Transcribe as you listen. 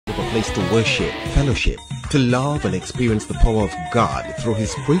place to worship, fellowship, to love and experience the power of God through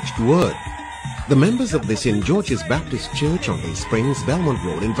His preached word. The members of the St. George's Baptist Church on the Springs, Belmont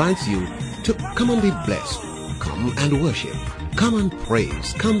Road invites you to come and be blessed. Come and worship. Come and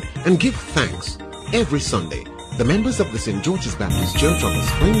praise. Come and give thanks. Every Sunday, the members of the St. George's Baptist Church on the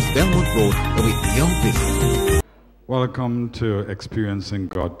Springs, Belmont Road await your visit. Welcome to Experiencing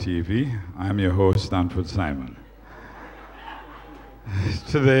God TV. I'm your host, Stanford Simon.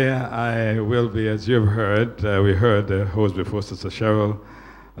 Today I will be, as you've heard, we heard the host before, Sister Cheryl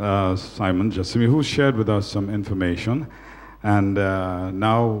Simon Jasimi, who shared with us some information. And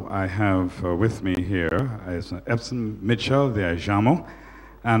now I have with me here is Edson Mitchell, the ajamu,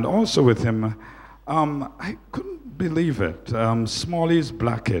 and also with him, I couldn't believe it, Smalley's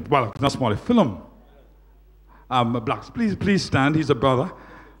Blackhead. Well, not Smalley, Philum. Blacks, please stand. He's a brother.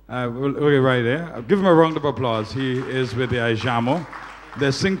 We're right there. Give him a round of applause. He is with the ajamu. They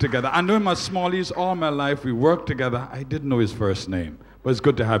sing together. I know him as Smalley's all my life. We work together. I didn't know his first name, but it's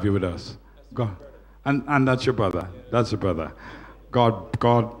good to have you with us. God. And that's your brother. That's your brother. God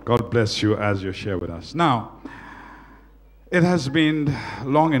bless you as you share with us. Now, it has been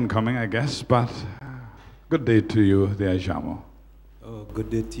long in coming, I guess, but good day to you, the ajamu. Oh, good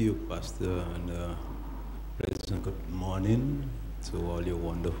day to you, Pastor, and pleasant good morning to all your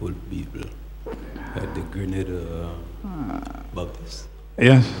wonderful people at the Grenada Baptist.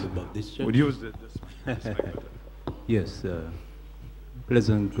 Yes. The Baptist Church. Would you use this Yes.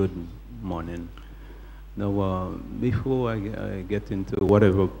 Pleasant good morning. Now, before I get into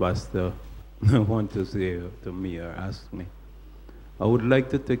whatever Pastor want to say to me or ask me, I would like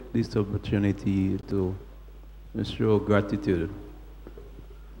to take this opportunity to show gratitude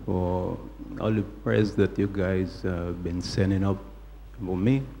for all the prayers that you guys have been sending up for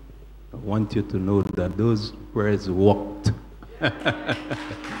me. I want you to know that those prayers worked.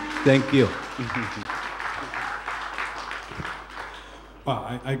 Thank you.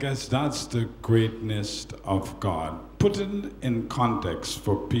 Well, I guess that's the greatness of God. Put it in context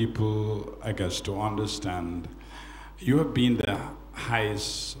for people, I guess, to understand. You have been the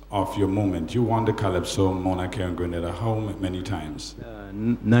highest of your moment. You won the Calypso Monarch in Grenada how many times?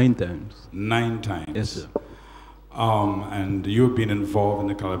 9 times. 9 times? Yes, sir. And you've been involved in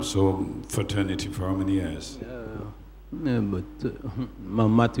the Calypso fraternity for how many years? But my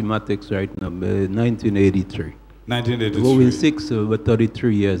mathematics right now, 1983. 1983. Going 6 over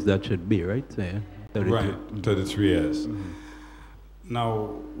 33 years, that should be, right? Yeah, 32. Right, 33 years.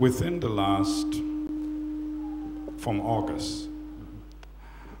 Now, within the last, from August,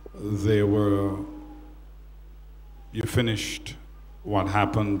 you finished what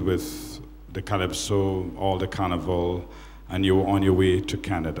happened with the Calypso, all the carnival, and you were on your way to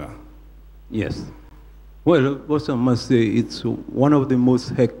Canada. Yes. Well, what I must say, it's one of the most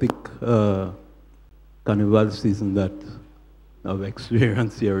hectic carnival season that I've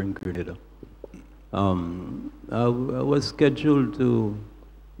experienced here in Grenada. I was scheduled to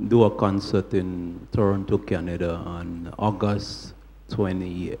do a concert in Toronto, Canada on August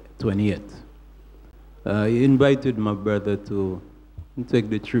 28th. I invited my brother to take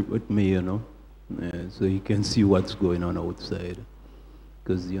the trip with me, you know, so he can see what's going on outside.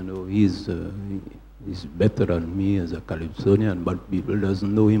 Because, you know, he's better than me as a Calypsonian, but people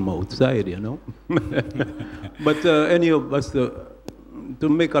doesn't know him outside, you know. But anyhow, to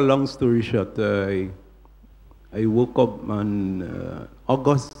make a long story short, I woke up on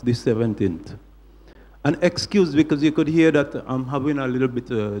August the 17th. And excuse, because you could hear that I'm having a little bit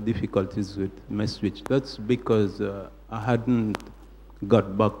of difficulties with my switch. That's because I hadn't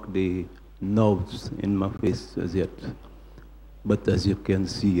got back the nerves in my face as yet. But as you can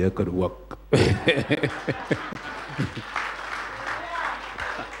see, I could walk.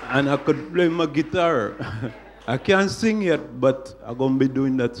 And I could play my guitar. I can't sing yet, but I'm going to be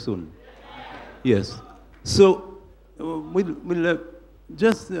doing that soon. Yes. So,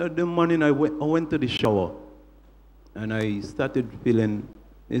 just the morning I went to the shower, and I started feeling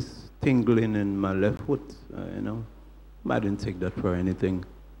this tingling in my left foot, you know. I didn't take that for anything.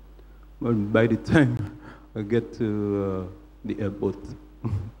 But by the time I get to the airport,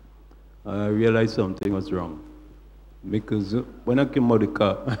 I realized something was wrong. Because when I came out of the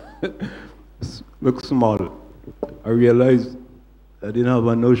car, it looked small. I realized I didn't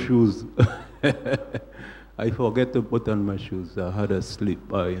have no shoes. I forgot to put on my shoes. I had a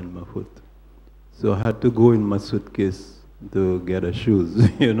slip eye in my foot. So I had to go in my suitcase to get the shoes,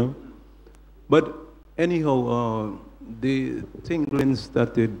 you know. But anyhow, the tingling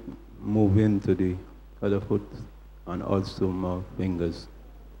started moving to the other foot and also my fingers.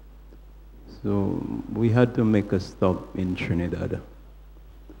 So we had to make a stop in Trinidad.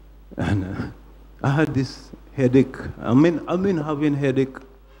 And I had this headache. I've been having headache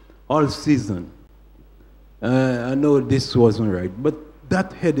all season. I know this wasn't right, but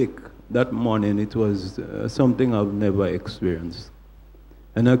that headache that morning, it was something I've never experienced.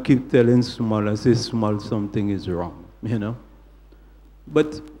 And I keep telling Small, I say, Small, something is wrong, you know.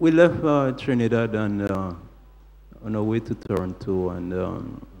 But we left Trinidad and on our way to Toronto, and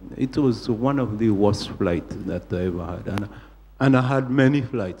it was one of the worst flights that I ever had. And I had many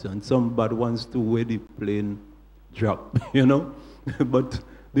flights, and some bad ones too, where the plane dropped, you know. But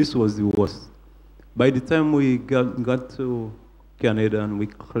this was the worst. By the time we got to Canada and we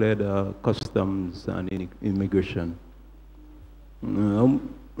cleared customs and immigration,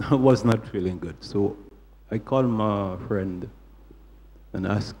 I was not feeling good. So I called my friend and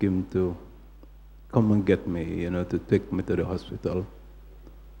asked him to come and get me, you know, to take me to the hospital.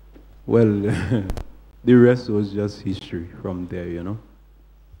 Well, the rest was just history from there, you know.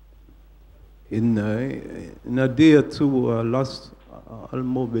 In a day or two, I lost all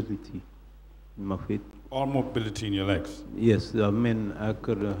mobility in my feet. All mobility in your legs? Yes, I mean, I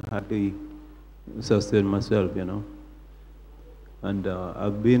could hardly sustain myself, you know. And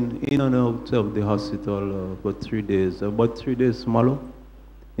I've been in and out of the hospital for 3 days, about 3 days smaller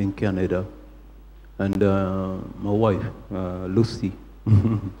in Canada. And my wife, Lucy,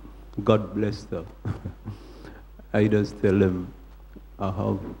 God bless her. I just tell them, I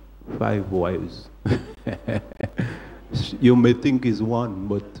have 5 wives. You may think it's one,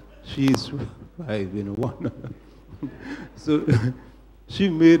 but she is 5 in one. So she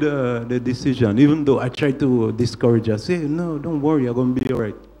made the decision, even though I tried to discourage her, say, no, don't worry, you're going to be all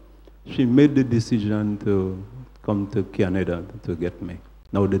right. She made the decision to come to Canada to get me.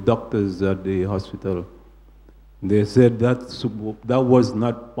 Now the doctors at the hospital, they said that was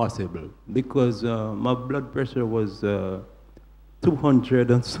not possible because my blood pressure was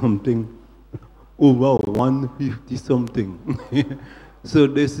 200 and something, over 150 something. So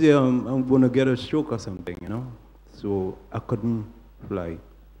they say I'm going to get a stroke or something, you know. So I couldn't fly.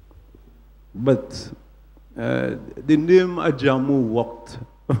 But the name Ajamu worked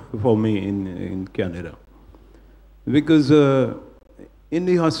for me in Canada. Because in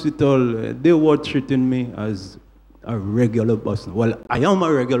the hospital, they were treating me as a regular person. Well, I am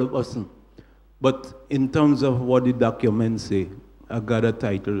a regular person. But in terms of what the documents say, I got a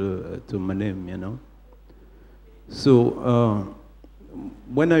title to my name, you know. So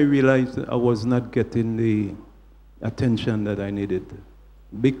when I realized I was not getting the attention that I needed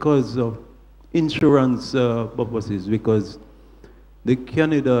because of insurance purposes, because the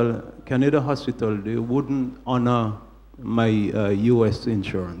Canada hospital, they wouldn't honor my US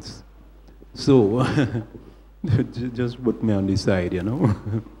insurance. So just put me on the side, you know.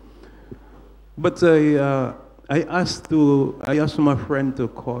 But I asked my friend to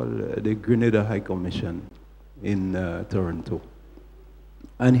call the Grenada High Commission in Toronto.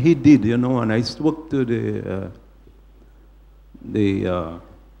 And he did, you know, and I spoke to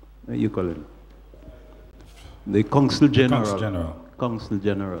what you call it? The Consul General. Consul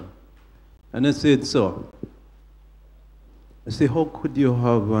General. And I said, so, I said, how could you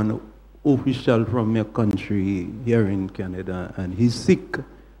have an official from your country here in Canada and he's sick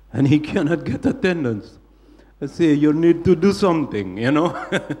and he cannot get attendance? I said, you need to do something, you know.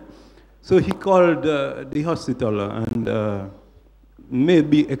 So he called the hospital and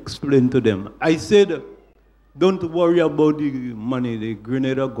maybe explained to them. I said, don't worry about the money the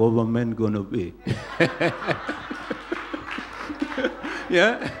Grenada government gonna pay.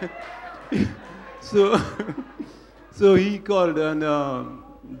 Yeah. So he called and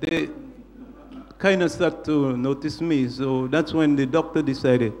they kind of start to notice me. So that's when the doctor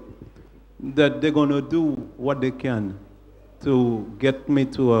decided that they're gonna do what they can to get me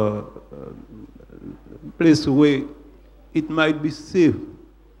to a place where it might be safe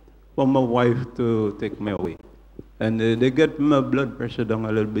for my wife to take me away. And they get my blood pressure down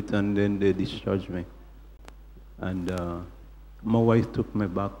a little bit and then they discharge me. And my wife took me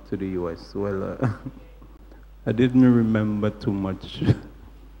back to the US. Well, I didn't remember too much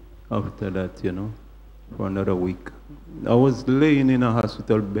after that, you know, for another week. I was laying in a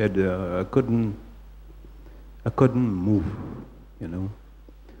hospital bed. I couldn't move, you know.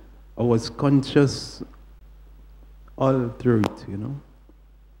 I was conscious all through it, you know.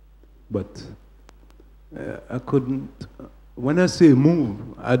 But I couldn't, when I say move,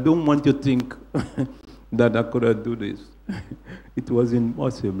 I don't want you to think that I could do this. It was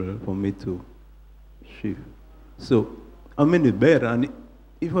impossible for me to shift. So I'm in the bed and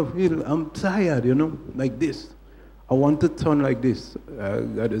if I feel I'm tired, you know, like this, I want to turn like this. I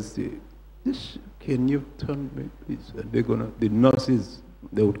gotta say, can you turn me, please? And the nurses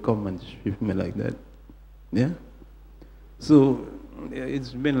they would come and shift me like that. Yeah. So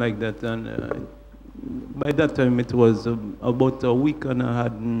it's been like that, and by that time it was about a week, and I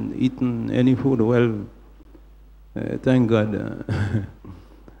hadn't eaten any food. Well, thank God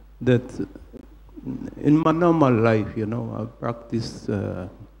that in my normal life, you know, I practice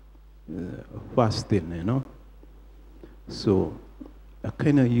fasting, you know. So I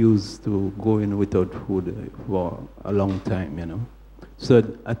kind of used to going without food for a long time, you know. So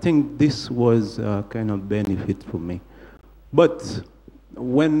I think this was a kind of benefit for me. But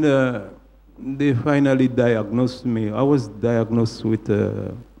when they finally diagnosed me, I was diagnosed with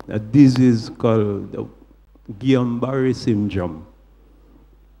a disease called Guillain-Barré syndrome.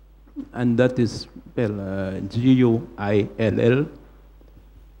 And that is spelled Guill-I-L-L-I-A-N,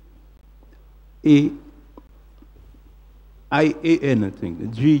 I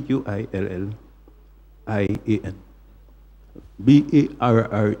think. Guill-I-L-L-I-A-N.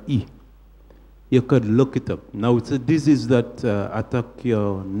 B-A-R-R-E. You could look it up. Now, it's a disease that attacks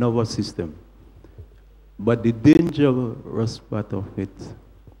your nervous system. But the dangerous part of it,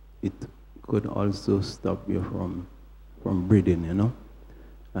 it could also stop you from breathing, you know.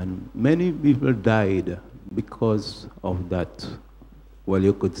 And many people died because of that. Well,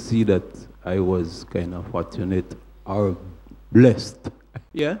 you could see that I was kind of fortunate or blessed.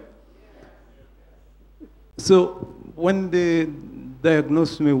 Yeah? So when they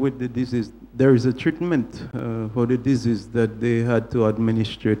diagnosed me with the disease, there is a treatment for the disease that they had to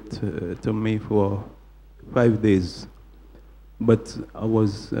administrate to me for 5 days. But I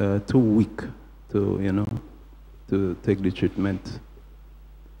was too weak to, you know, to take the treatment.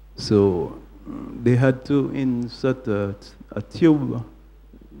 So they had to insert a tube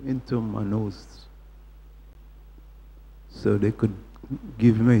into my nose so they could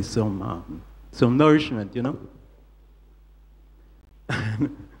give me some nourishment, you know.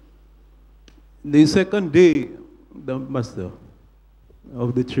 The second day, the master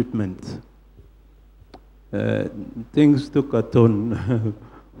of the treatment, things took a turn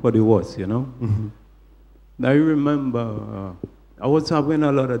for the worse, you know. I remember I was having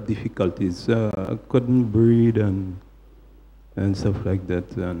a lot of difficulties. I couldn't breathe and stuff like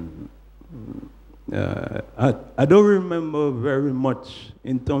that. And I don't remember very much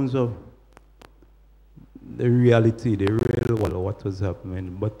in terms of the reality, the real world, what was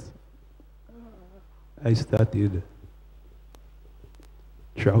happening. But I started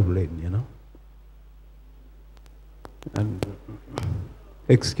traveling, you know. And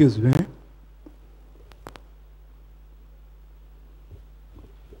excuse me.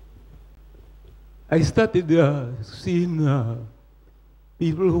 I started seeing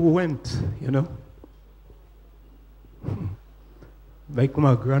people who went, you know, like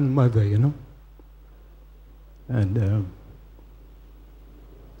my grandmother, you know, and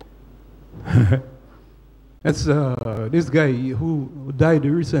that's this guy who died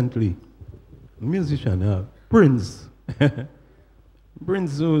recently, a musician, Prince.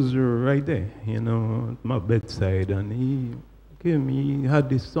 Prince was right there, you know, at my bedside, and he came, he had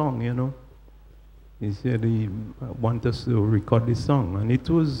this song, you know. He said he wanted us to record this song, and it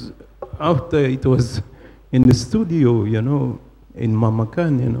was after it was in the studio, you know, in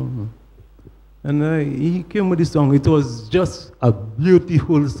Mamakan, you know. And he came with this song. It was just a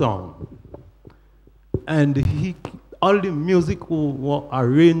beautiful song. And all the music was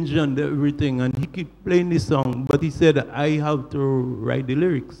arranged and everything, and he kept playing this song, but he said, I have to write the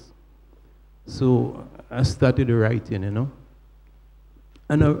lyrics. So I started writing, you know.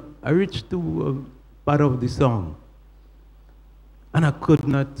 And I reached to part of the song, and I could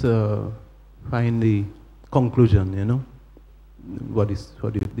not find the conclusion, you know, with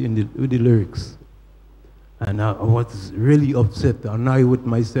the lyrics. And I was really upset, annoyed with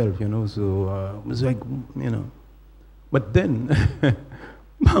myself, you know, so I was like, you know. But then,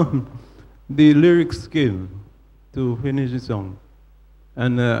 the lyrics came to finish the song.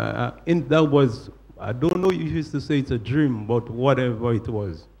 And that was, I don't know if you used to say it's a dream, but whatever it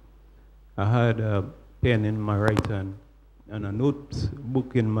was. I had a pen in my right hand and a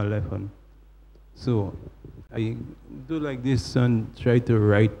notebook in my left hand. So I do like this and try to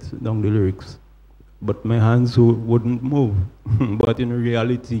write down the lyrics. But my hands wouldn't move. But in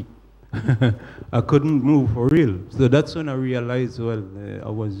reality, I couldn't move for real. So that's when I realized, well, I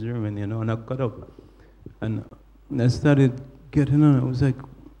was German, you know, and I got up. And I started getting on. I was like,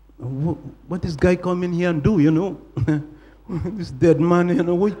 what this guy come in here and do, you know? This dead man, you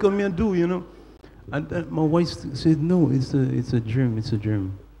know, what you come here and do, you know? And my wife said, no, it's a dream, it's a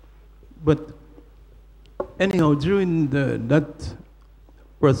dream. But anyhow, during that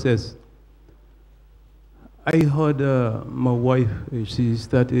process, I heard my wife, she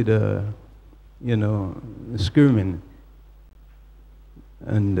started, screaming.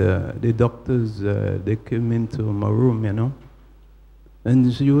 And the doctors, they came into my room,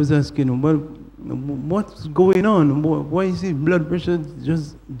 and she was asking, well, what's going on? Why is his blood pressure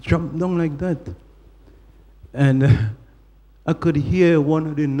just jumped down like that? And I could hear one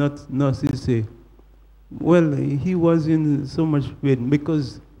of the nurses say, well, he was in so much pain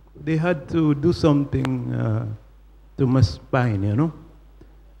because they had to do something to my spine,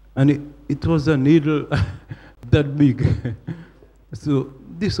 And it was a needle that big. So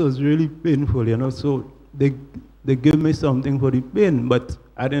this was really painful, So they gave me something for the pain, but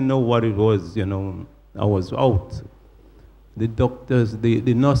I didn't know what it was, I was out. The doctors,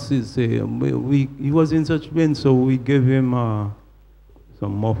 the nurses say, he was in such pain, so we gave him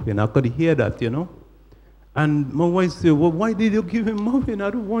some morphine. I could hear that, And my wife said, well, why did you give him morphine? I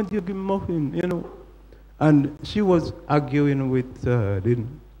don't want you to give him morphine, And she was arguing with the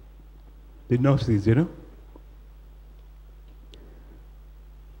nurses,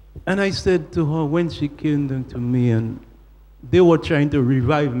 And I said to her, when she came down to me, and they were trying to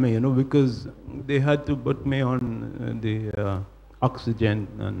revive me, because they had to put me on the oxygen,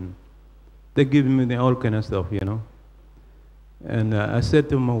 and they give me all kind of stuff, And I said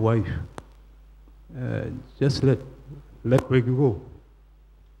to my wife, just let me go.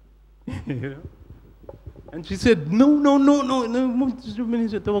 And she said, no,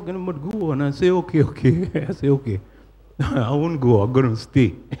 minutes you're talking about go. And I say, okay. I say, okay. I won't go, I'm going to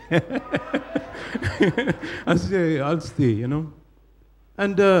stay. I say, I'll stay,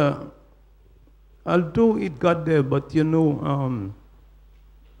 And although it got there, but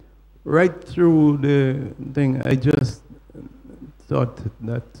right through the thing, I just thought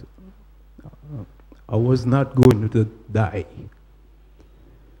that I was not going to die.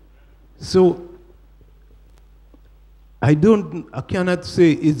 So I cannot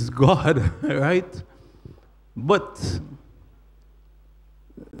say it's God, right? But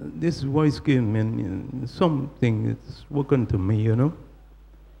this voice came and something is spoken to me,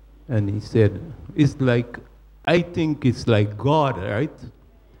 And he said, it's like, I think it's like God, right?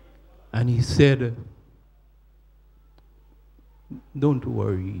 And he said, don't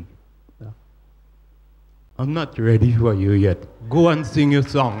worry. I'm not ready for you yet. Go and sing your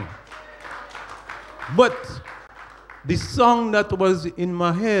song. But the song that was in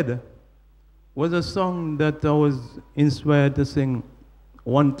my head was a song that I was inspired to sing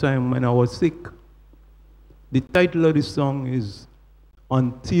one time when I was sick. The title of the song is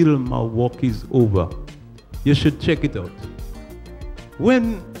Until My Walk Is Over. You should check it out.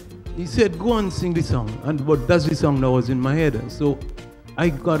 When he said, go and sing the song, but that's the song that was in my head. So I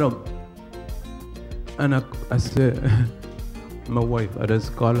got up and I said, my wife, I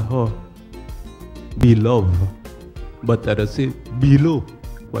just call her Beloved, but I just say below.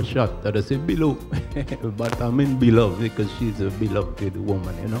 For short, I just say below. But I mean beloved because she's a beloved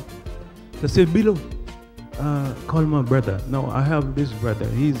woman, I say below. Call my brother. Now I have this brother.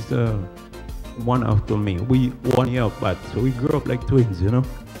 He's one after me. We 1 year apart, so we grew up like twins,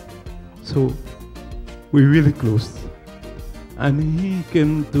 So we're really close. And he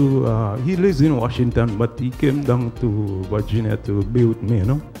came to, he lives in Washington, but he came down to Virginia to be with me,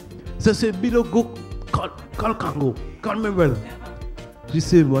 So I said, below, go call Congo. Call my brother. She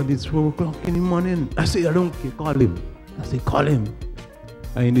said, well, it's 4 o'clock in the morning. I said, I don't care, call him. I said, call him.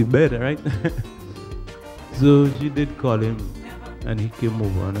 I'm in the bed, right? So she did call him, and he came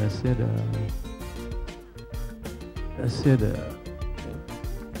over, and I said,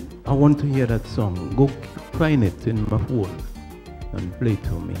 I want to hear that song. Go find it in my phone and play it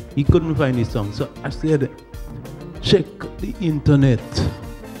for me. He couldn't find the song, so I said, check the internet.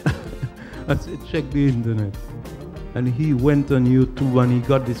 I said, check the internet. And he went on YouTube and he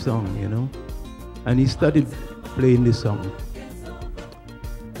got the song, And he started playing the song.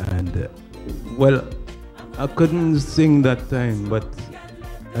 And, well, I couldn't sing that time, but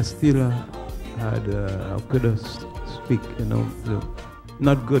I still had, I could speak, so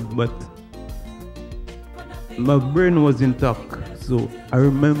not good, but my brain was intact. So I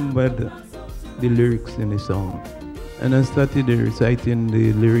remembered the lyrics in the song. And I started reciting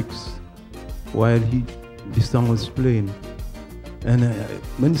the lyrics while the song was playing. And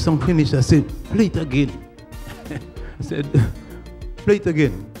when the song finished, I said, play it again. I said, play it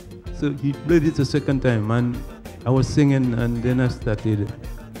again. So he played it a second time, and I was singing, and then I started,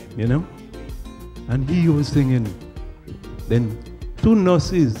 And he was singing. Then 2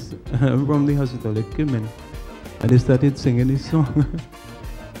 nurses from the hospital, they came in, and they started singing this song.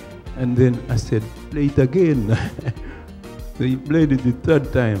 And then I said, play it again. So he played it the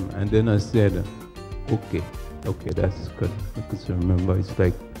 3rd time, and then I said, Okay, okay, that's good. Because remember, it's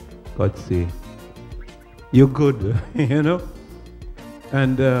like God say, you're good, you know?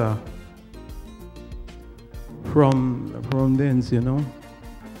 And from then, you know,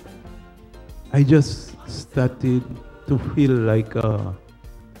 I just started to feel like I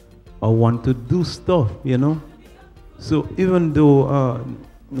want to do stuff, you know? So even though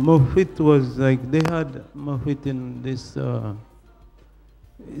my feet was like, they had my feet in this,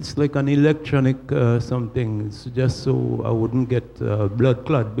 it's like an electronic something. It's just so I wouldn't get blood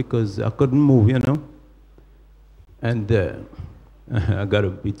clot because I couldn't move, you know? And I got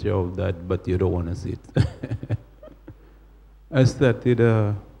a picture of that, but you don't want to see it. I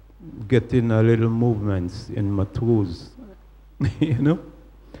started getting a little movements in my toes, you know?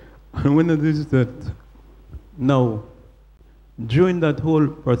 And when I did that, now, during that whole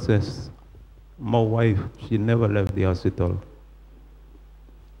process, my wife, she never left the hospital.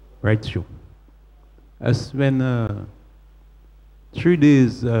 Right through. I spent 3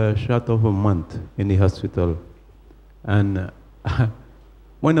 days short of a month in the hospital. And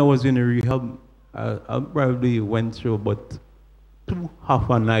when I was in a rehab, I probably went through about 2 half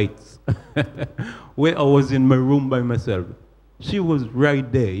a nights where I was in my room by myself. She was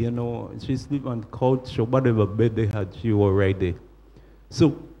right there, you know. She slept on the couch or whatever bed they had, she was right there. So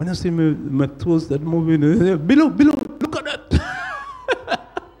when I see my toes that moving, below, look at that.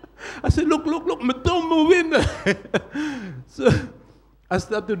 I said, look, my toe moving. So I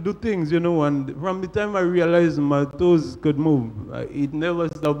started to do things, you know, and from the time I realized my toes could move, it never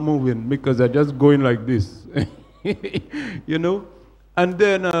stopped moving because I just going like this, you know. And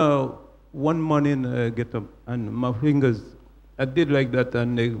then one morning I get up and my fingers, I did like that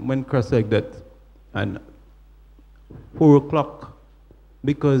and they went cross like that. And 4 o'clock,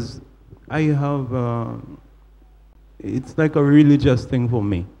 because I have, it's like a religious thing for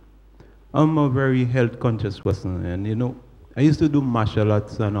me. I'm a very health conscious person, and you know, I used to do martial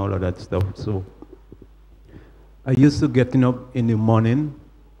arts and all of that stuff, so I used to getting up in the morning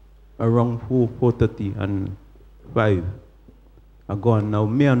around 4:30 and 5. I go on now,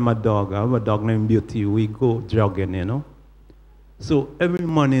 me and my dog, I have a dog named Beauty, we go jogging, you know. So every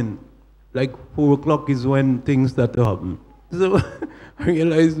morning, like 4 o'clock is when things start to happen. So I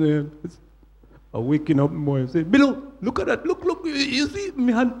realized, I'm waking up more and say, below, look at that, look, you see,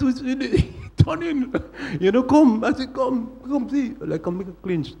 my hand turning, you know, come, I say, come see, like I make a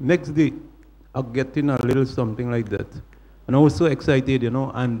clinch. Next day, I'll get in a little something like that. And I was so excited, you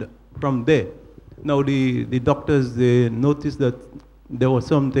know, and from there, now the doctors, they noticed that there was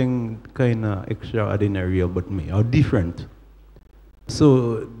something kind of extraordinary about me, or different.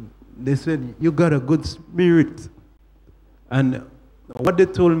 So they said, you got a good spirit. And what they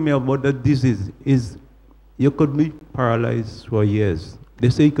told me about that disease is you could be paralyzed for years. They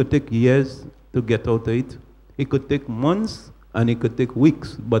say it could take years to get out of it. It could take months and it could take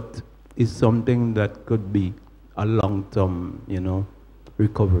weeks, but it's something that could be a long-term, you know,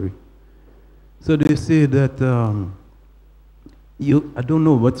 recovery. So they say that I don't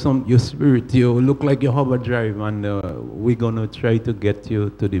know, but your spirit, you look like you have a drive, and we're gonna try to get you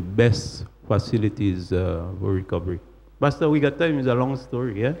to the best facilities for recovery. Pastor, we got time. It's a long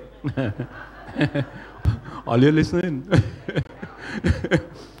story, yeah? Are you listening?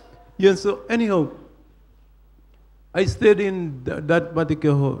 Yeah, so anyhow, I stayed in that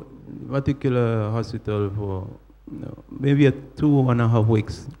particular hospital for maybe 2.5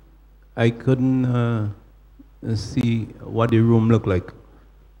 weeks. I couldn't see what the room looked like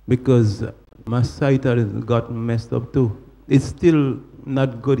because my sight had got messed up too. It's still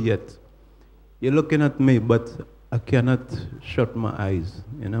not good yet. You're looking at me, but I cannot shut my eyes,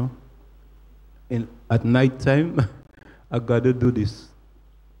 you know. At night time, I got to do this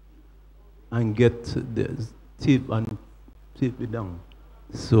and get the tip and tip it down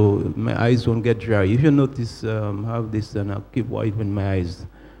so my eyes won't get dry. If you notice, I have this and I keep wiping my eyes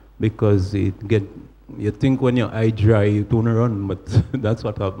because you think when your eye dry, you turn around, but that's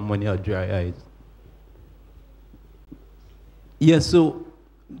what happens when you have dry eyes. Yeah, so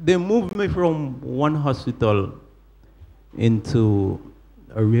they moved me from one hospital into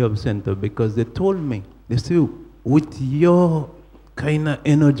a rehab center because they told me, they said, with your kind of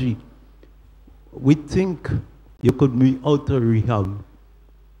energy, we think you could be out of rehab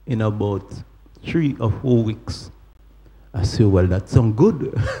in about 3 or 4 weeks. I said, well, that sounds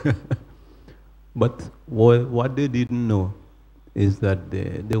good. But what they didn't know is that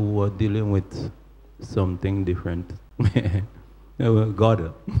they were dealing with something different.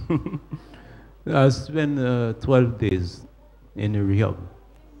 God. I spent 12 days in a rehab.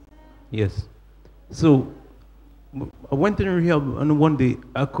 Yes. So I went in rehab and one day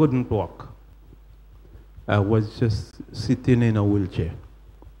I couldn't walk. I was just sitting in a wheelchair.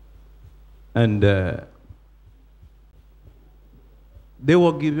 And they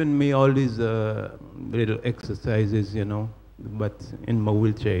were giving me all these little exercises, you know, but in my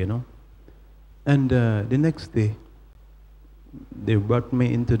wheelchair, you know. And the next day, they brought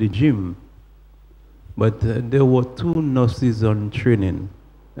me into the gym. But there were two nurses on training.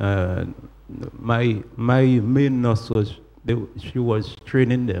 My main nurse she was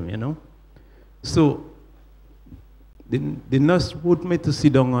training them, you know. So the nurse put me to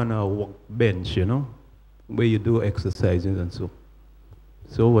sit down on a work bench, you know, where you do exercises and so.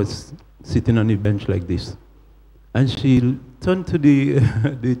 So I was sitting on the bench like this. And she turned to the,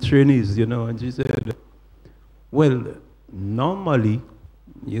 the trainees, you know, and she said, well, normally,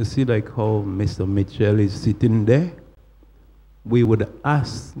 you see like how Mr. Mitchell is sitting there, we would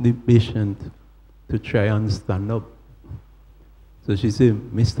ask the patient to try and stand up. So she said,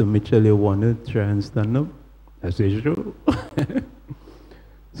 Mr. Mitchell, you want to try and stand up? I said, sure.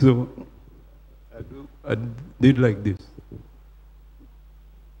 So I did like this.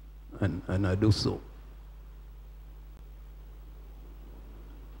 And I do so.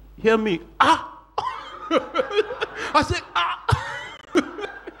 Hear me, ah! I say, ah!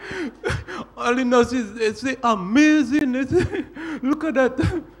 All the nurses, they say, amazing. They say, look at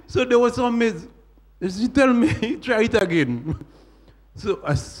that. So they were so amazed. She tell me, try it again. So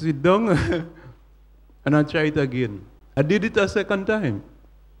I sit down and I try it again. I did it a second time.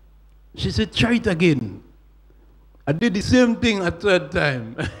 She said, try it again. I did the same thing a third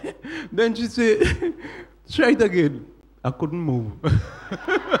time. Then she said, try it again. I couldn't move.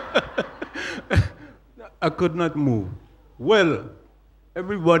 I could not move. Well,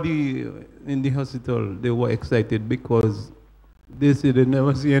 everybody in the hospital, they were excited because they said they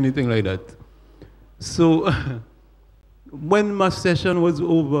never see anything like that. So when my session was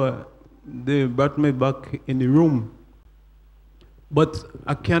over, they brought me back in the room. But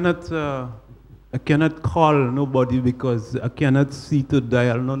I cannot call nobody because I cannot see to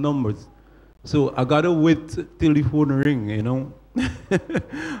dial no numbers. So I gotta wait till the phone ring, you know.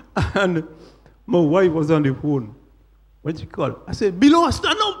 And my wife was on the phone. When she called, I said, Below, I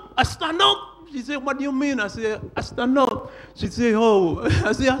stand up, I stand up. She said, what do you mean? I said, I stand up. She said, oh,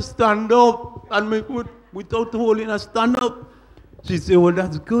 I said, I stand up. And my foot, without holding, I stand up. She said, well,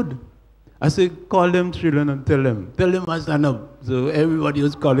 that's good. I said, call them children and tell them I stand up. So everybody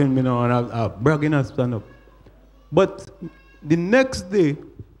was calling me now and I'm bragging I stand up. But the next day,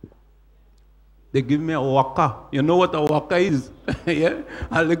 they give me a walker. You know what a walker is? Yeah?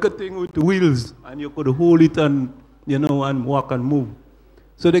 A little thing with wheels. And you could hold it and, you know, and walk and move.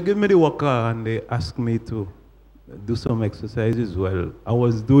 So they give me the walker and they asked me to do some exercises. Well, I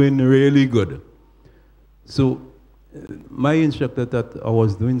was doing really good. So my instructor thought I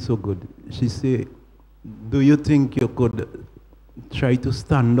was doing so good. She said, do you think you could try to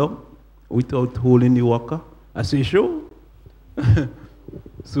stand up without holding the walker? I said, sure.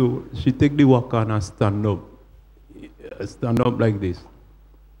 So she take the walker and I stand up. I stand up like this.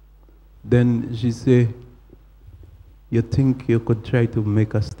 Then she said, you think you could try to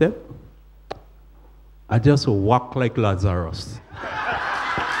make a step? I just walk like Lazarus.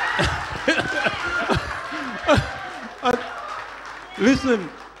 Listen,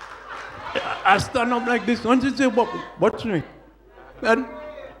 I stand up like this. Don't you say, watch me. And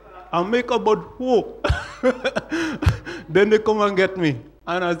I make about 4. Then they come and get me.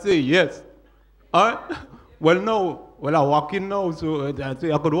 And I say, yes. All right? Well, no. Well, I'm walking now, so I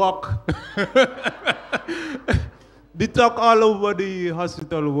say I could walk. The talk all over the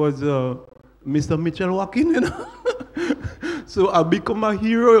hospital was Mr. Mitchell walking, you know. So I become a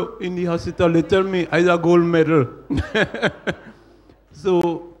hero in the hospital. They tell me I got a gold medal.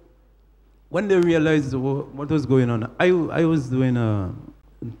 So when they realized what was going on, I was doing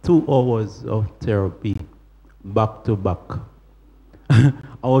 2 hours of therapy back to back. I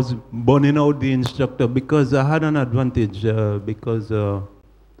was burning out the instructor because I had an advantage because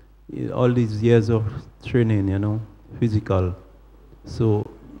all these years of training, you know, physical. So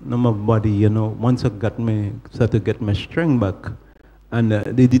no my body, you know, once I started to get my strength back and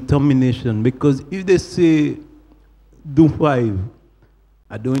the determination, because if they say do 5,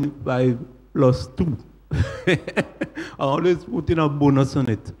 I'm doing 5 plus 2. I always put in a bonus on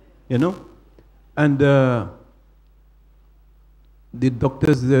it, you know. And the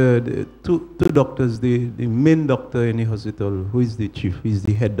doctors, the two doctors, the main doctor in the hospital, who is the chief, is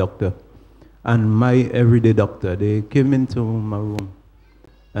the head doctor, and my everyday doctor, they came into my room.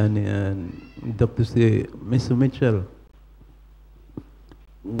 And the doctor said, Mr. Mitchell,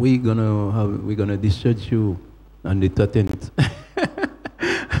 we're gonna discharge you on the 13th.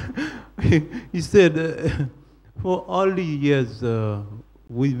 he said, for all the years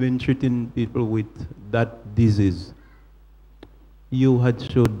we've been treating people with that disease, you had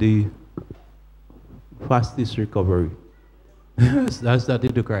showed the fastest recovery. I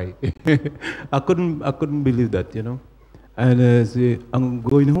started to cry. I couldn't believe that, you know. And I say, I'm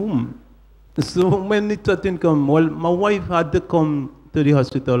going home. So when the 13 come, well, my wife had to come to the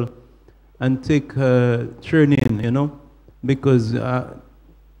hospital and take her training, you know, because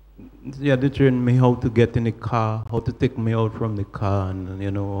she had to train me how to get in the car, how to take me out from the car, and, you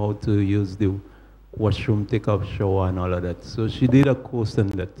know, how to use the washroom, take a shower, and all of that. So she did a course on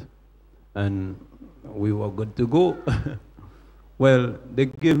that, and we were good to go. Well, they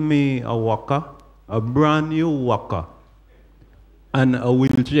gave me a walker, a brand new walker, and a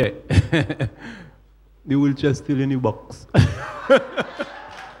wheelchair. The wheelchair still in the box.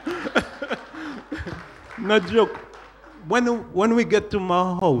 Not joke. When we get to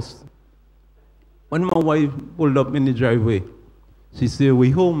my house, when my wife pulled up in the driveway, she said,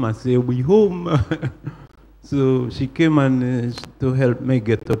 "We home." I said, "We home." So she came and to help me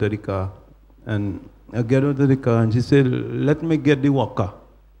get out of the car. And I get out of the car and she said, "Let me get the walker."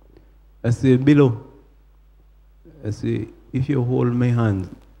 I said, "Below." I said, "If you hold my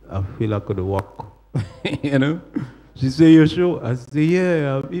hand, I feel I could walk." You know? She said, "You sure?" I said,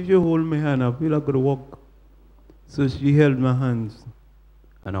 "Yeah, if you hold my hand, I feel I could walk." So she held my hands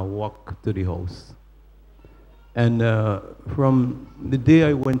and I walked to the house. And from the day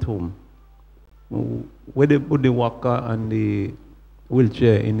I went home, where they put the walker and the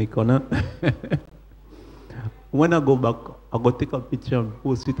wheelchair in the corner, when I go back, I go take a picture and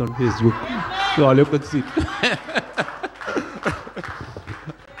post it on Facebook so all you could see.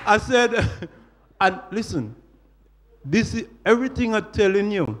 I said, and listen, this is, everything I'm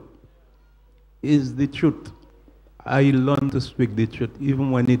telling you is the truth. I learned to speak the truth.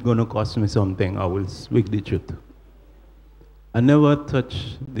 Even when it's going to cost me something, I will speak the truth. I never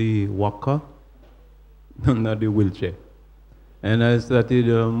touched the walker, not the wheelchair. And I started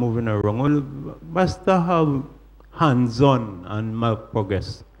moving around. Well, must have hands-on on my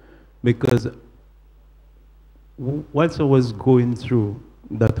progress. Because whilst I was going through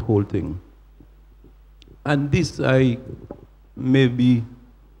that whole thing, and this I maybe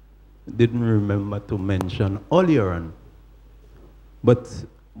didn't remember to mention earlier on, but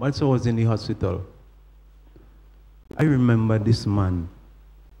whilst I was in the hospital, I remember this man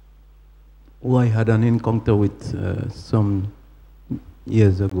who I had an encounter with some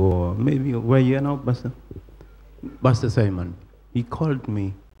years ago, maybe where you now, Pastor Simon. He called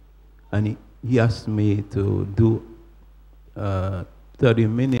me and he asked me to do a 30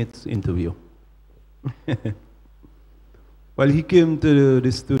 minutes interview. Well, he came to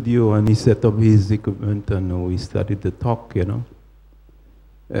the studio and he set up his equipment and we started to talk, you know.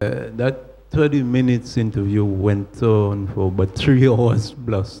 That 30 minutes interview went on for about 3 hours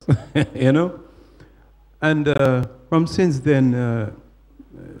plus, you know. And from since then,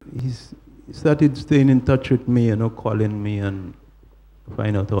 he started staying in touch with me, you know, calling me and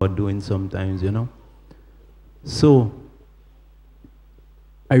find out how I'm doing sometimes, you know. So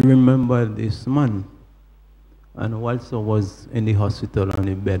I remember this man. And whilst I was in the hospital on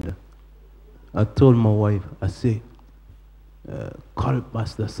the bed, I told my wife, I said, call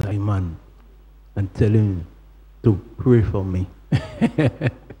Pastor Simon and tell him to pray for me.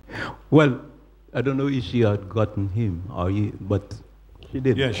 Well, I don't know if she had gotten him, or but she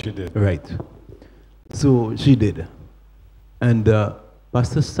did. Yes, she did. Right. So she did. And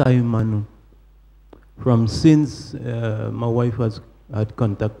Pastor Simon, from since my wife had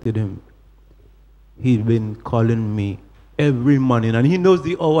contacted him, he'd been calling me every morning, and he knows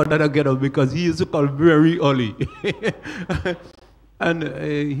the hour that I get up because he used to call very early. And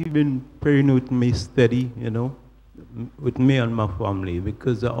he'd been praying with me steady, you know, with me and my family,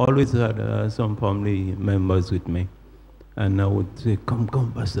 because I always had some family members with me. And I would say, come,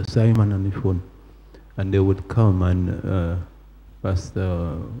 Pastor Simon on the phone. And they would come and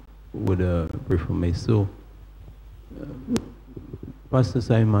Pastor would pray for me. So, Pastor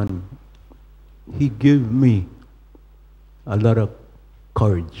Simon, he gave me a lot of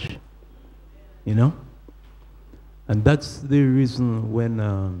courage, you know? And that's the reason when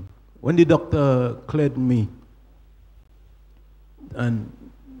the doctor cleared me, and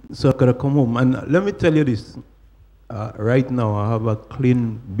so I could come home. And let me tell you this, right now I have a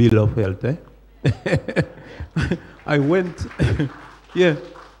clean bill of health. I went, yeah,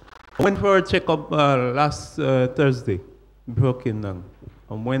 I went for a checkup last Thursday, broken down.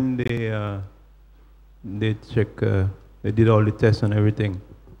 And when they check, they did all the tests and everything.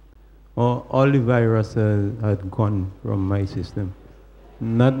 All the virus had gone from my system.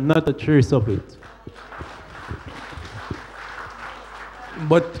 Not a trace of it.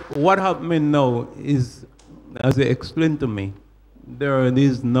 But what happened now is, as they explained to me, there are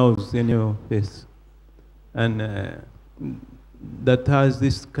these nerves in your face, and that has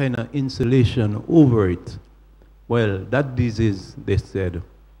this kind of insulation over it. Well, that disease, they said,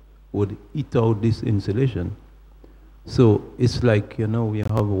 would eat out this insulation. So it's like, we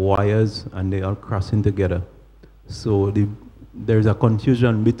have wires and they are crossing together. So there's a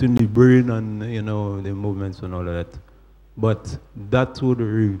confusion between the brain and, the movements and all of that. But that would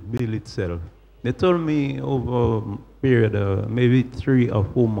reveal itself. They told me over a period of maybe 3 or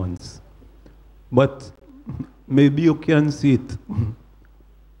 4 months. But maybe you can see it.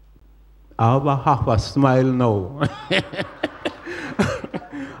 I have a half a smile now.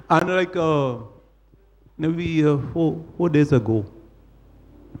 And like maybe 4 days ago,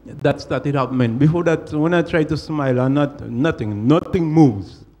 that started happening. Before that, when I try to smile, nothing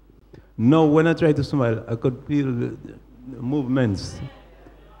moves. Now, when I try to smile, I could feel the movements.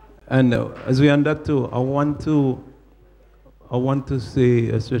 And as we end that too, I want to say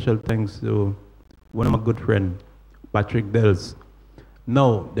a special thanks to one of my good friends, Patrick Dells.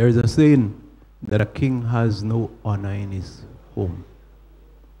 Now, there is a saying that a king has no honor in his home.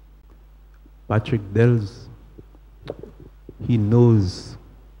 Patrick Dells, he knows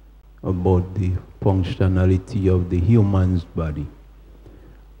about the functionality of the human's body.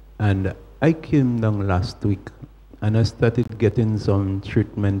 And I came down last week and I started getting some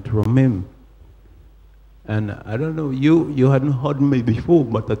treatment from him. And I don't know, you hadn't heard me before,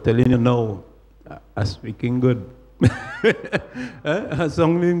 but I'm telling you now, I'm speaking good. I'm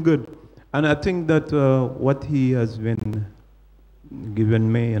sounding good. And I think that what he has been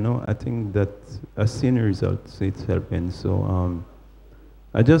given me, I think that I've seen results, it's helping. So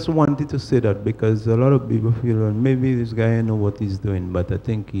I just wanted to say that because a lot of people feel, well, maybe this guy know what he's doing, but I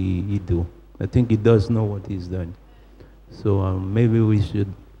think he do. I think he does know what he's doing. So maybe we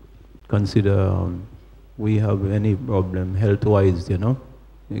should consider we have any problem health-wise,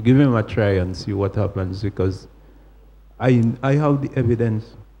 Give him a try and see what happens, because I have the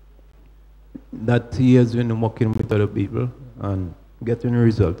evidence that he has been working with other people and getting a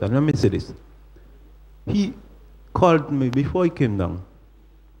result. And let me say this. He called me before he came down.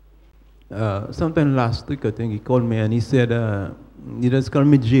 Sometime last week, I think, he called me and he said, he just called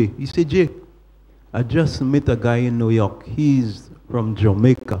me Jay. He said, Jay, I just met a guy in New York. He's from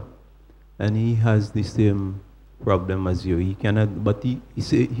Jamaica and he has the same problem as you. He cannot, but he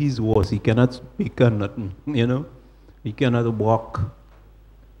said he's worse. He cannot speak or nothing, He cannot walk.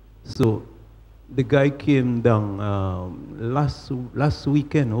 So the guy came down last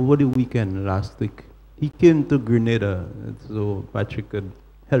weekend, over the weekend last week. He came to Grenada so Patrick could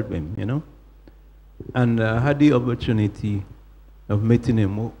help him, And I had the opportunity of meeting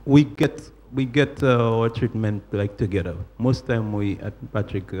him. We get our treatment like together. Most time we at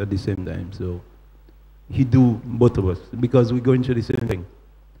Patrick at the same time. So he do both of us because we're going through the same thing.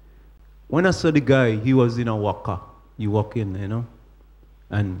 When I saw the guy, he was in a walker. He walk in,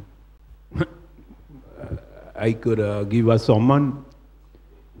 and I could give a sermon.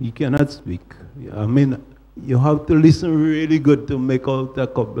 He cannot speak. I mean, you have to listen really good to make out a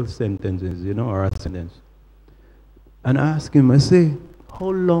couple sentences, or a sentence. And I asked him, I say, how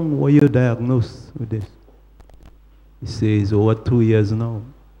long were you diagnosed with this? He says, over 2 years now.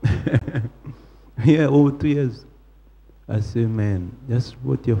 Yeah, over 2 years. I say, man, just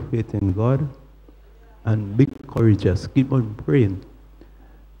put your faith in God and be courageous. Keep on praying.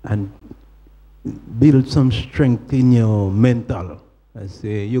 And build some strength in your mental. I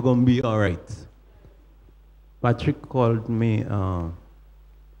say, you're going to be all right. Patrick called me,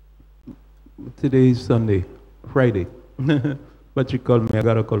 today is Sunday, Friday. Patrick called me, I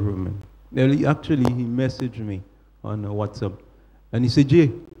got a call from him. Actually, he messaged me on WhatsApp. And he said,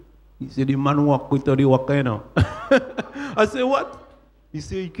 Jay, he said, the man walk without the walker now. I said, what? He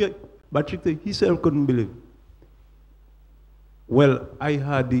said, he can't. Patrick said, he said, couldn't believe. Well, I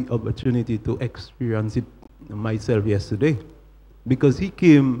had the opportunity to experience it myself yesterday. Because he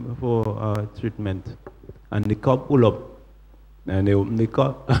came for treatment. And the car pull up. And they open the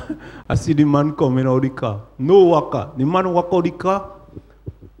car. I see the man coming out of the car. No walker. The man walk out of the car,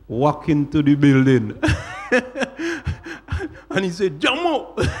 walk into the building. And he said,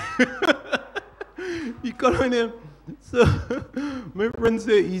 Jamo! He called my name. So my friend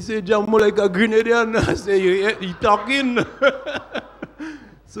said, he said, Jamo like a Grenadian. I say, he talking.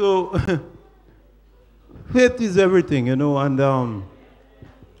 So faith is everything, and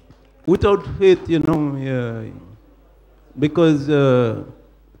without faith, because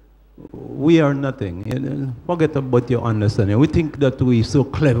we are nothing. You know? Forget about your understanding. We think that we're so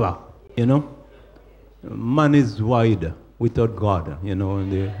clever, you know. Man is wide without God, you know.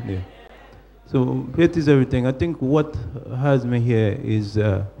 So faith is everything. I think what has me here is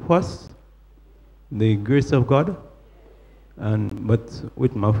first the grace of God, but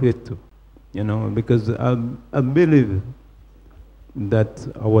with my faith too, you know, because I believe that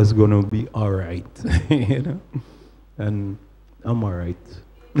I was gonna be all right, you know, and I'm all right.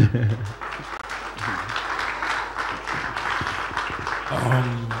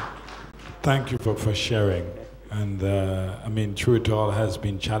 Thank you for sharing. And I mean, through it all has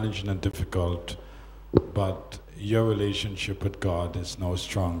been challenging and difficult, but your relationship with God is now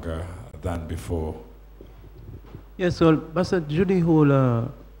stronger than before. Yes, well, Pastor Judy,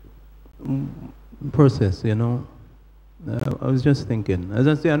 whole process, you know, I was just thinking, as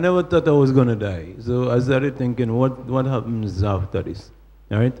I say, I never thought I was going to die. So I started thinking, what happens after this,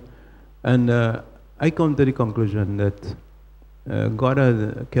 all right? And I come to the conclusion that God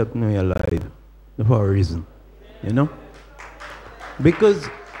has kept me alive for a reason, you know? Because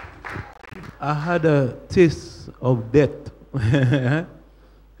I had a taste of death.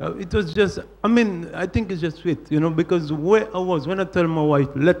 It was just, I mean, I think it's just fit, you know, because where I was, when I tell my wife,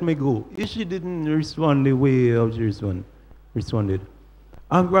 let me go, if she didn't respond the way she responded,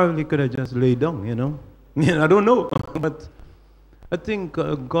 I probably could have just laid down, you know? I don't know, but I think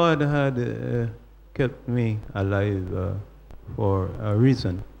God had kept me alive for a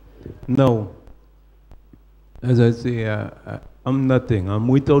reason. Now, as I say, I'm nothing. I'm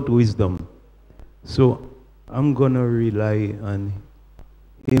without wisdom. So I'm going to rely on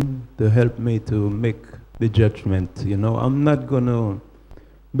Him to help me to make the judgment. You know, I'm not going to,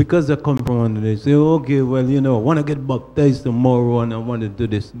 because I come from one day, say, okay, well, you know, I want to get baptized tomorrow and I want to do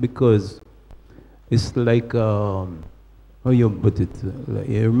this, because it's like, how you put it? Like,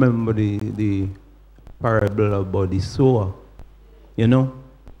 you remember the parable about the sower, you know?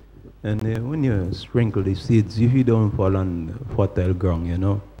 And when you sprinkle the seeds, if you don't fall on fertile ground, you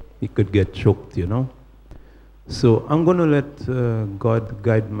know, it could get choked, you know. So I'm going to let God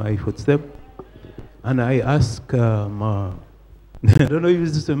guide my footstep. And I ask my, I don't know if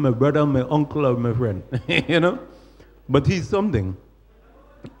it's my brother, my uncle, or my friend, you know, but he's something.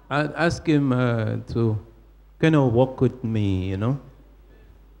 I ask him to kind of walk with me, you know,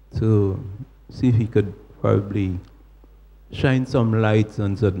 to see if he could probably shine some lights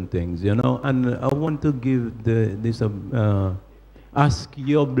on certain things, you know. And I want to give ask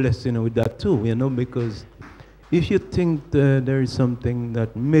your blessing with that too, you know, because if you think that there is something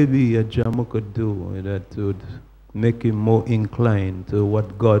that maybe a ajamu could do that would make him more inclined to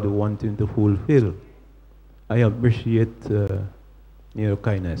what God wants him to fulfill, I appreciate your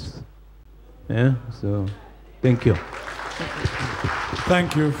kindness. Yeah, so thank you.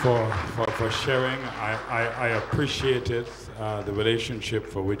 Thank you for sharing. I appreciate it, the relationship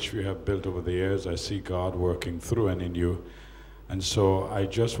for which we have built over the years. I see God working through and in you. And so I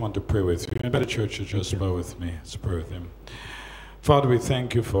just want to pray with you. And the church to just bow with me. Let's pray with him. Father, we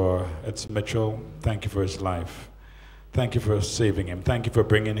thank you for Edson Mitchell. Thank you for his life. Thank you for saving him. Thank you for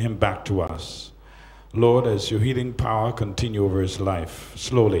bringing him back to us. Lord, as your healing power continue over his life,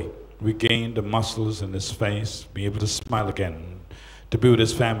 slowly regain the muscles in his face, be able to smile again, to be with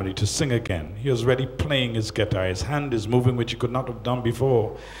his family, to sing again. He is already playing his guitar. His hand is moving, which he could not have done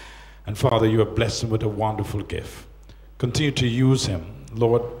before. And Father, you have blessed him with a wonderful gift. Continue to use him,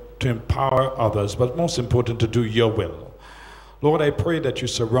 Lord, to empower others, but most important, to do your will. Lord, I pray that you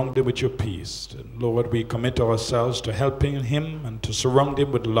surround him with your peace. Lord, we commit ourselves to helping him and to surround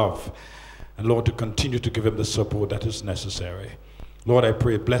him with love. And Lord, to continue to give him the support that is necessary. Lord, I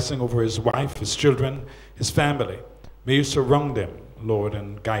pray a blessing over his wife, his children, his family. May you surround them, Lord,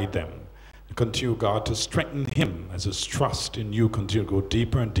 and guide them. And continue, God, to strengthen him as his trust in you continue to go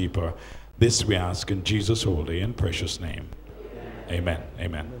deeper and deeper. This we ask in Jesus' holy and precious name. Amen.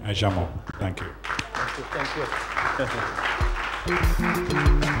 Amen. Ajamu. Thank you. Thank you.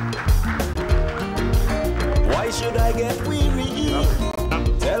 Why should I get weary?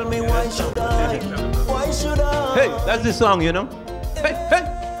 Tell me, why should I? Why should I? Hey, that's the song, you know. Hey, hey.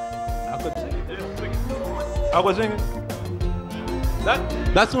 I could sing it. I was singing.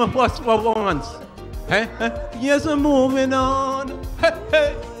 That's my first performance. Hey, hey. Yes, I'm moving on. Hey,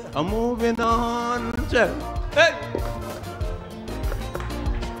 hey. I'm moving on. Hey.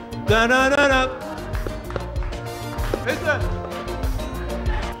 Da da da da. Listen.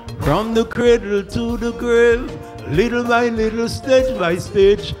 From the cradle to the grave, little by little, stage by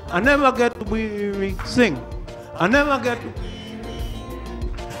stage, I never get weary. Sing. I never get weary.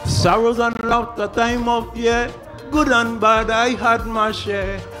 Sorrows and laughter, time of year, good and bad, I had my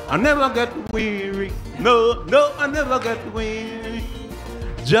share. I never get weary. No, no, I never get weary.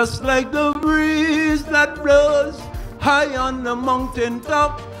 Just like the breeze that blows high on the mountain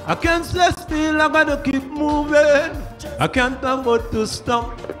top, I can't stay still, I gotta keep moving. I can't afford to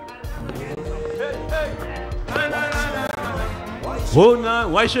stop. Oh no,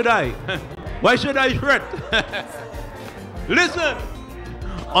 why should I? Why should I fret? Listen,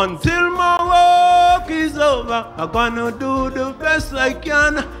 until my work is over, I'm gonna do the best I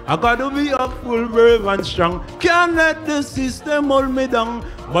can. I gotta be up full, brave and strong. Can't let the system hold me down.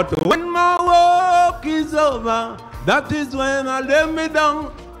 But when my work is over, that is when I lay me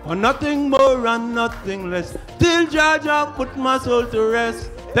down. For nothing more and nothing less. Till Jaja put my soul to rest.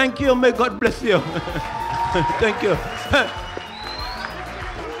 Thank you, may God bless you. Thank you.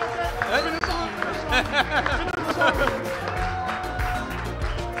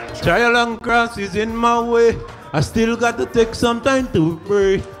 Trial and cross is in my way. I still got to take some time to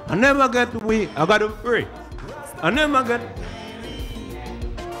pray. I never get weak, I gotta pray. I never get.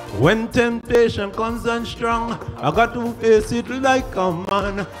 When temptation comes on strong, I got to face it like a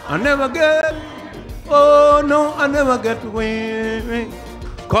man. I never get, oh no, I never get weary.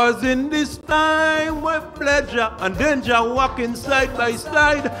 Cause in this time where pleasure and danger walking side by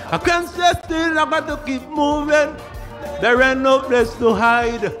side, I can't stay still, I got to keep moving. There ain't no place to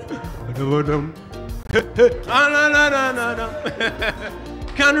hide.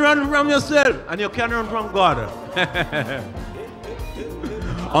 Can't run from yourself and you can't run from God.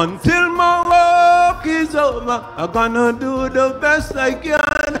 Until my work is over, I'm gonna do the best I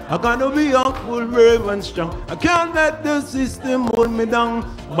can. I'm gonna be up full, brave and strong. I can't let the system hold me down.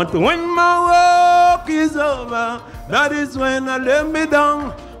 But when my work is over, that is when I lay me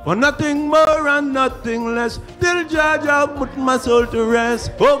down. For nothing more and nothing less, till Jaja put my soul to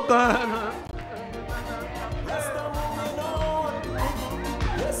rest. Oh God.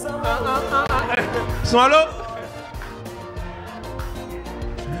 Swallow.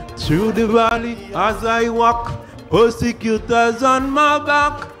 Through the valley as I walk, persecutors on my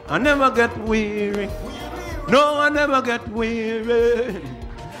back, I never get weary. No, I never get weary.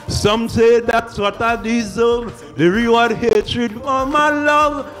 Some say that's what I deserve. They reward hatred for my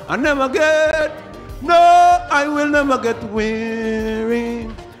love. I never get, no, I will never get weary.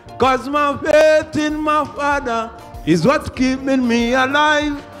 Cause my faith in my Father is what's keeping me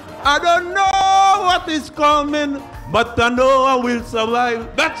alive. I don't know what is coming, but I know I will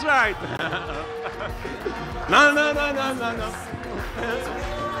survive. That's right. No, no, no, no, no, no.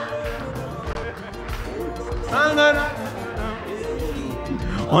 No, no, no.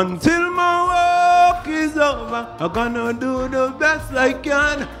 Until my work is over, I'm gonna do the best I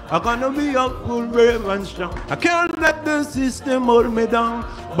can. I'm gonna be up full, brave and strong. I can't let the system hold me down.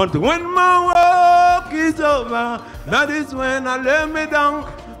 But when my work is over, that is when I lay me down.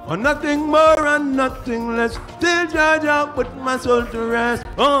 For nothing more and nothing less, till Jaja put my soul to rest.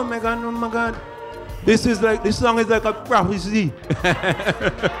 Oh my God, oh my God. This song is like a prophecy.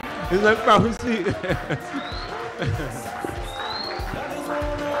 It's like prophecy.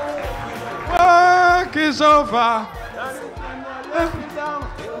 Work is over.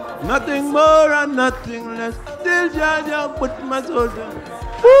 Nothing more and nothing less, till Jaja put my soul to rest.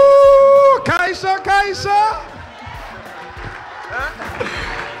 Woo! Kaiser, Kaiser!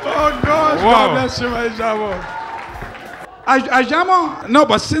 Oh God, wow. God bless you, Ajamu. Ajamu, no,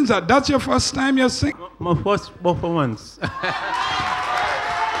 but since that's your first time you're singing? My first performance.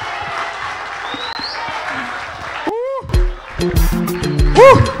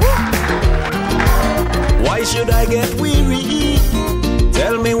 Why should I get weary?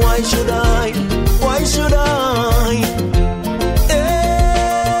 Tell me why should I? Why should I?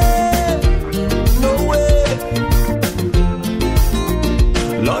 Hey, no way.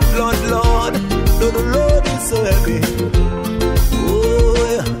 Lord, Lord, Lord, the Lord is so heavy. Oh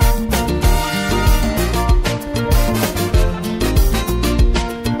yeah.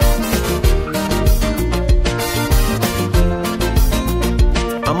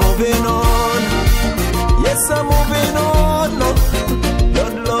 I'm moving on. Yes, I'm moving on. No,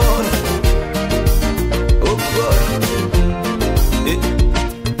 Lord, Lord. Oh God.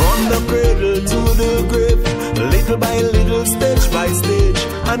 From the cradle to the grave, little by little, stage by stage,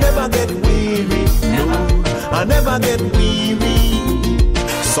 I never get weary. No, I never get weary.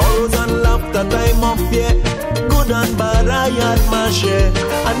 Sorrows and laughter, time of fear, good and bad, I had my share.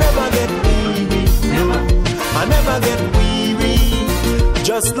 I never get weary. No, I never get weary.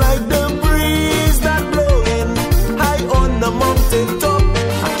 Just like the breeze that blowing high on the mountain top,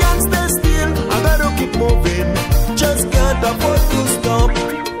 I can't stay still, I gotta keep moving. Just can't afford to stop.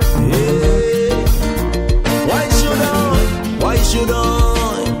 Hey, why should I? Why should I?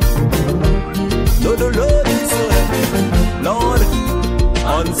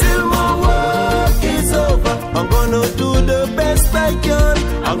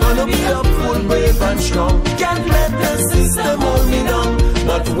 gonna be up full, brave and strong. Can't let the system hold me down.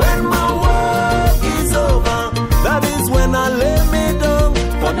 But when my work is over, that is when I lay me down.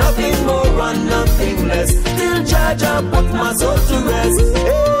 For nothing more and nothing less. Still charge up, put my soul to rest.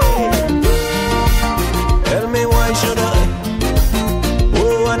 Hey, tell me why should I?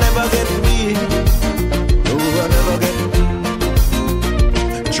 Oh, I never get weak. Oh, I never get.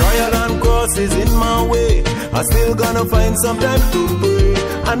 Trial and crosses in my way. I still gonna find some time to pray.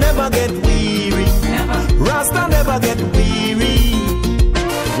 I never get weary. Rasta never get weary.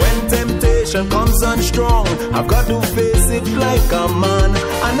 When temptation comes on strong, I've got to face it like a man.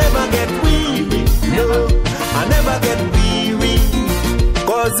 I never get weary. No, I never get weary.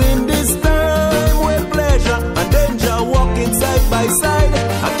 Cause in this time where pleasure and danger walking side by side,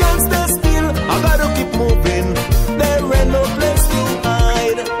 I can't stay still, I gotta keep moving. There ain't no place to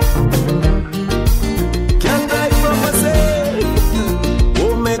hide. Can't hide from myself.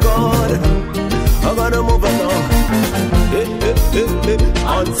 Oh my God, I gotta move along.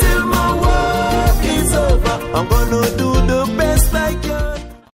 Until my work is over, I'm gonna